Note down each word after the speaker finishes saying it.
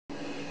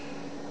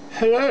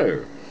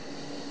Hello.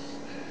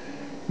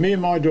 Me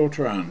and my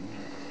daughter Anne,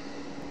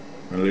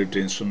 we lived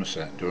in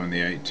Somerset during the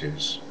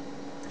 80s.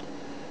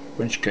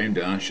 When she came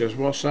down, she says,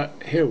 "What's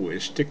that hill with a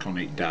stick on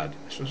it, Dad?"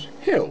 I says,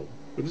 "Hill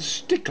with a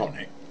stick on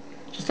it?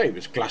 It's a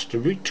famous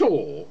Glastonbury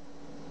tour."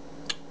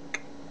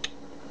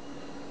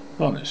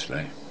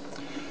 Honestly.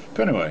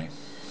 But anyway,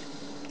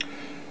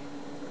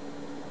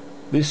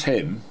 this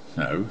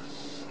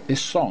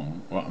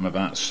song, what I'm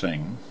about to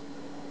sing,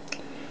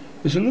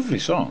 is a lovely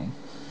song,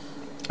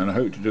 and I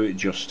hope to do it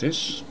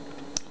justice.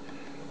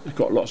 It's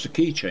got lots of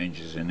key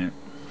changes in it.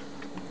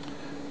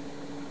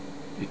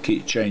 You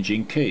keep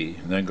changing key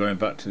and then going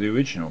back to the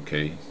original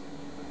key.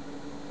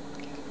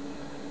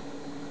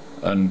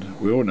 And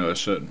we all know a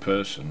certain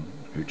person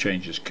who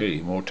changes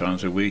key more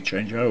times than we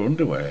change our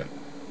underwear.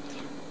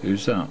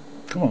 Who's that?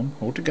 Come on,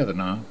 all together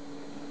now.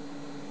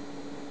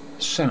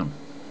 Sam.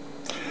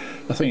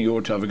 I think you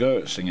ought to have a go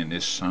at singing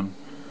this, Sam,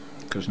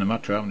 because no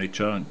matter how many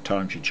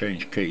times you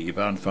change key, you're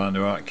bound to find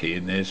the right key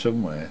in there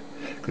somewhere,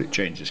 because it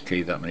changes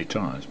key that many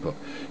times. But,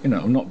 you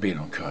know, I'm not being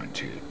unkind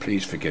to you.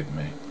 Please forgive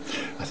me.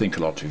 I think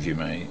a lot of you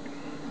may.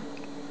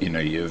 You know,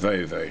 you're a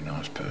very, very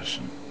nice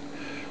person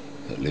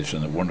that lives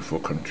in the wonderful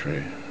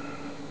country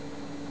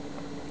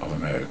of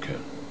America.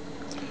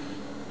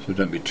 So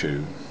don't be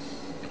too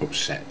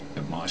upset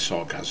at my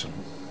sarcasm.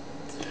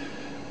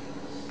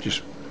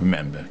 Just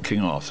remember,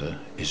 King Arthur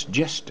is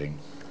jesting.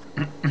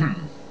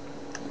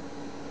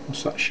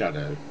 What's that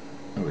shadow?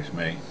 Oh, it's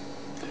me.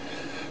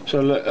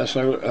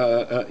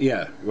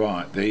 Yeah,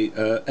 right.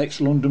 The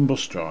ex-London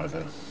bus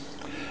driver,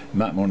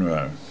 Matt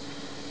Monro.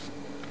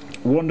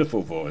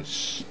 Wonderful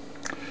voice.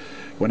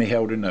 When he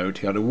held a note,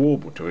 he had a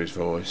warble to his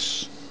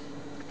voice.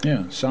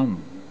 Yeah,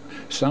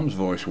 Sam's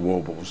voice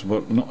warbles,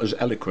 but not as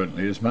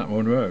eloquently as Matt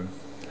Monro.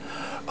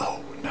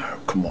 Oh no,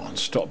 come on,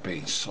 stop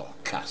being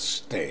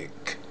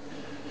sarcastic.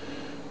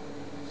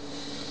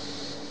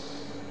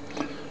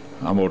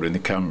 I'm holding the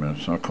camera,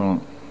 so I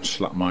can't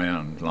slap my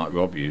hand like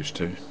Rob used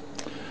to.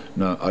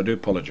 No, I do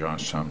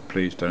apologise, Sam.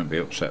 Please don't be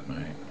upset,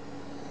 mate.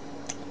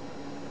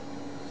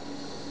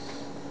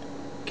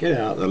 Get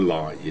out of the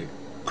light, you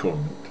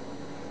cunt.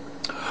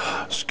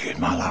 Excuse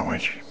my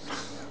language.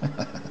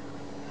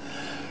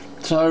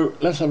 So,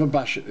 let's have a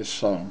bash at this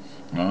song,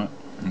 right?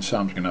 And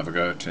Sam's going to have a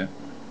go at it.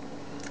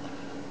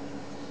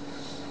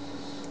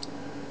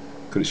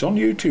 Because it's on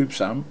YouTube,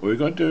 Sam. All you've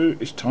got to do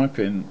is type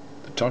in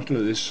the title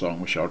of this song,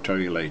 which I'll tell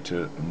you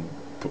later, and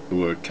put the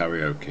word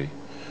karaoke.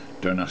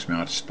 Don't ask me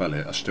how to spell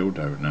it, I still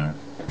don't know.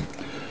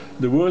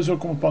 The words will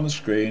come up on the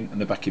screen and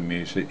the backing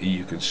music, and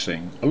you can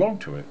sing along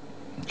to it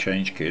and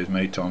change key as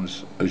many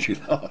times as you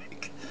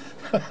like.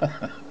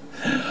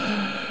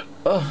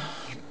 Oh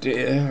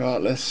dear,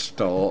 right, let's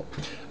start.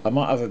 I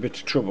might have a bit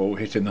of trouble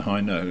hitting the high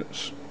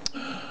notes.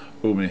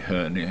 Oh, my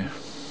hernia.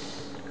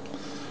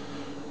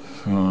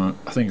 Right,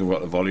 I think I've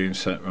got the volume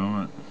set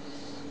right.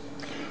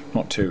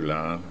 Not too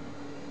loud,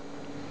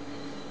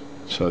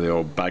 so the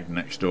old bag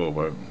next door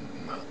won't,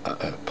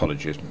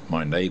 apologies,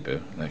 my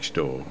neighbour next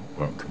door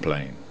won't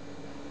complain.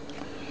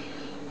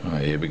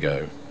 Right, here we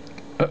go.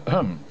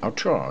 I'll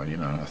try, you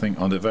know. I think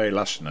on the very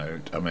last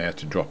note I may have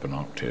to drop an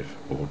octave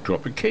or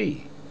drop a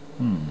key.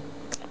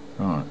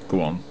 Right,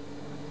 go on.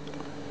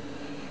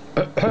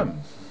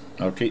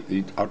 I'll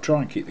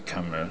try and keep the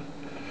camera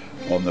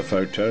on the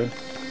photo.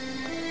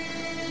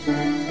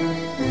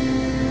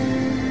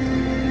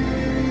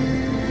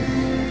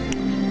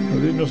 Well,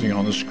 there's nothing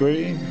on the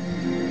screen.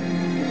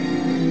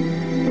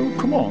 Oh,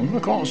 come on, I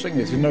can't sing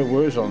this, there's no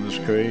words on the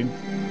screen.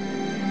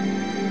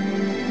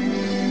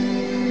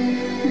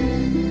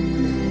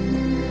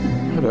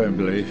 I don't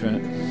believe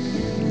it.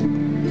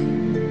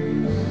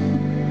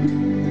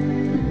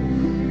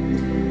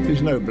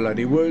 There's no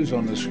bloody words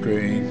on the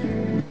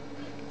screen.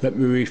 Let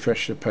me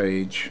refresh the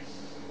page.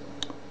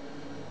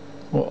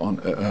 What on?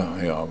 Oh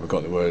yeah, we've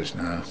got the words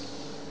now.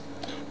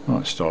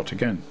 Right, start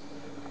again.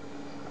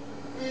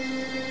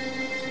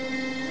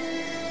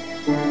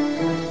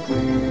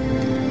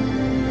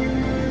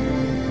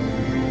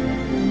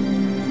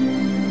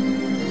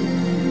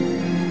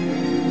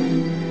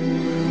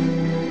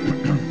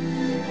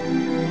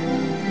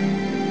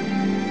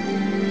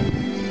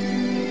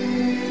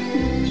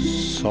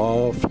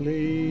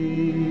 Softly,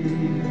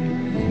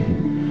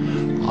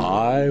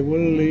 I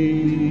will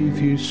leave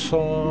you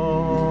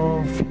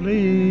softly,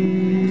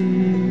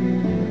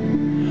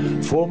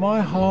 for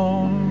my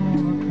heart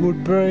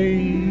would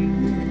break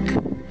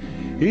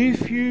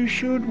if you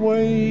should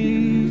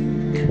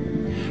wake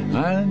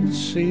and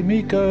see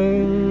me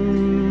go.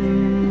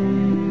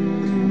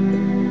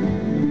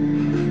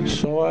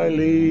 So I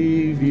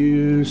leave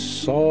you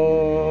softly,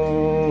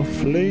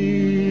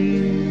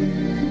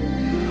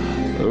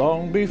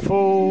 long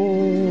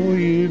before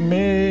you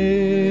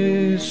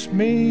miss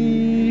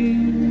me,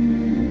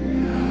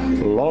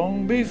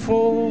 long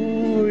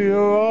before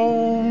your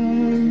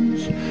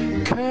arms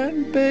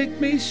can beg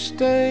me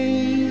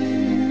stay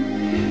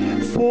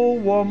for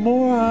one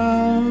more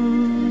hour,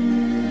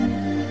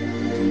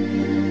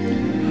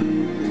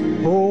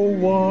 or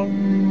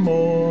one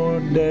more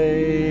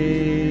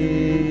day.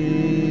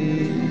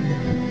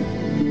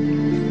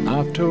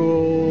 After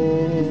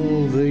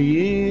all the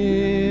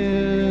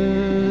years,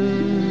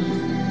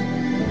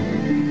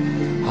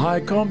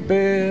 I can't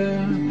bear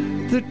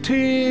the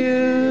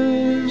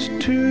tears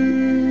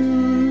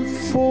to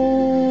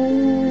fall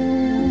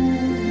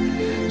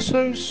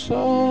so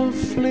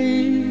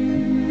softly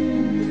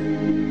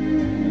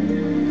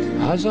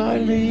as I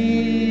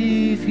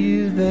leave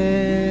you there.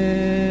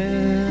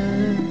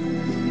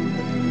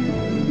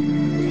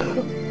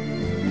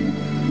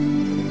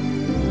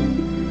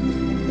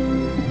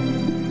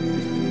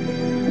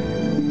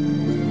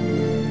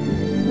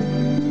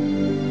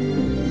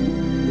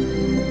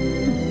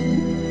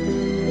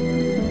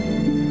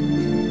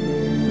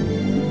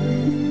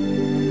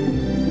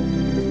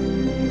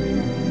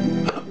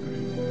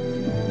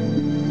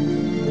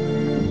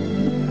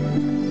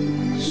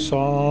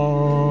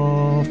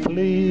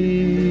 Softly,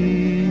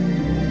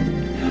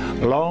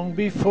 long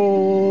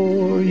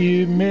before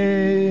you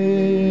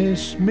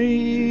miss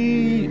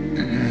me,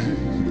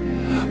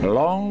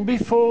 long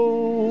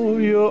before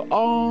your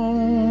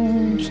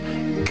arms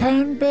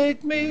can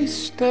beg me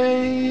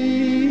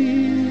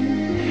stay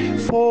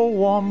for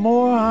one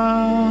more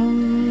hour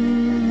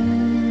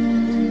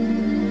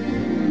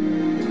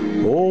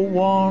or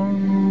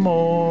one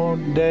more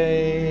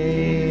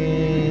day.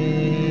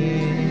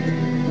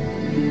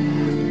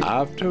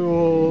 After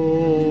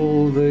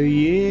all the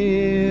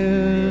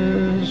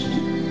years,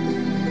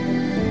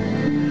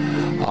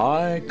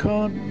 I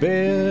can't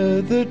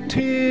bear the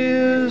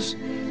tears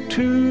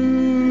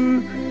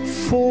to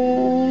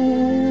fall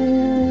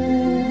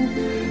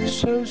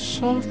so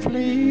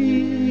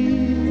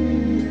softly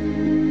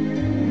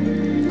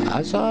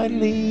as I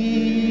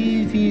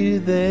leave you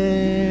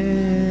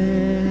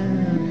there,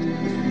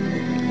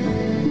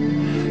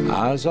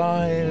 as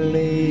I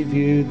leave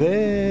you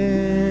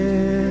there,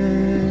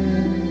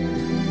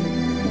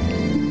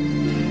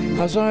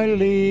 as I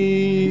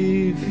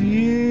leave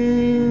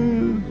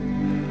you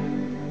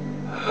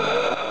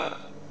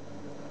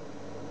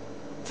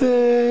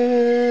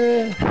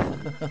there.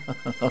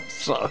 I'm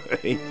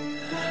sorry.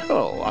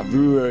 Oh, I've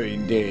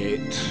ruined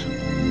it.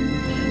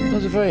 That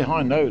was a very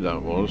high note,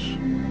 that was.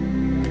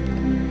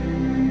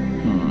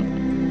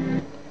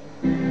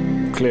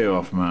 Clear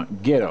off,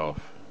 Matt. Get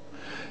off.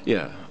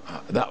 Yeah,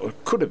 that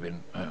could have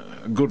been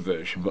a good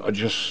version, but I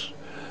just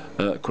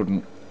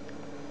couldn't.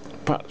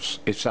 Perhaps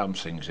if Sam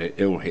sings it,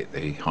 he'll hit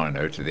the high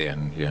note at the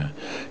end. Yeah,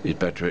 he's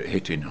better at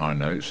hitting high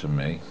notes than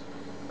me.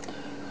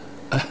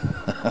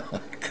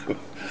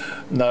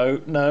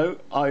 No, no,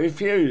 I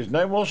refuse.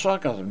 No more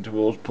sarcasm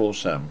towards poor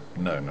Sam.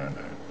 No, no,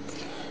 no.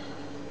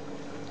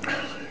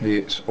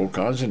 It's all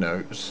kinds of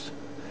notes.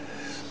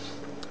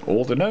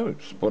 All the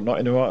notes, but not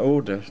in the right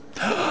order.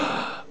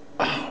 Oh,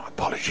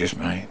 apologies,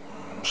 mate.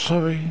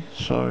 Sorry.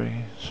 Right,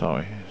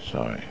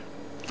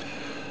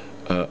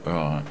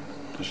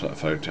 that's that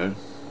photo.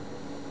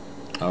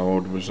 How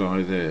old was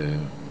I there?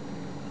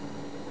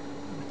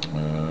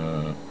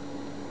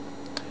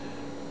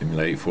 In my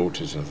late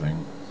 40s, I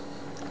think.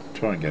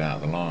 Try and get out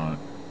of the light.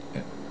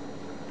 Yeah,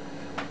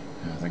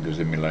 I think it was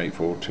in my late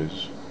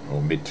 40s,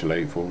 or mid to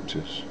late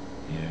 40s.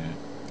 Yeah.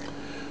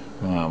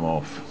 Well, I'm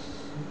off.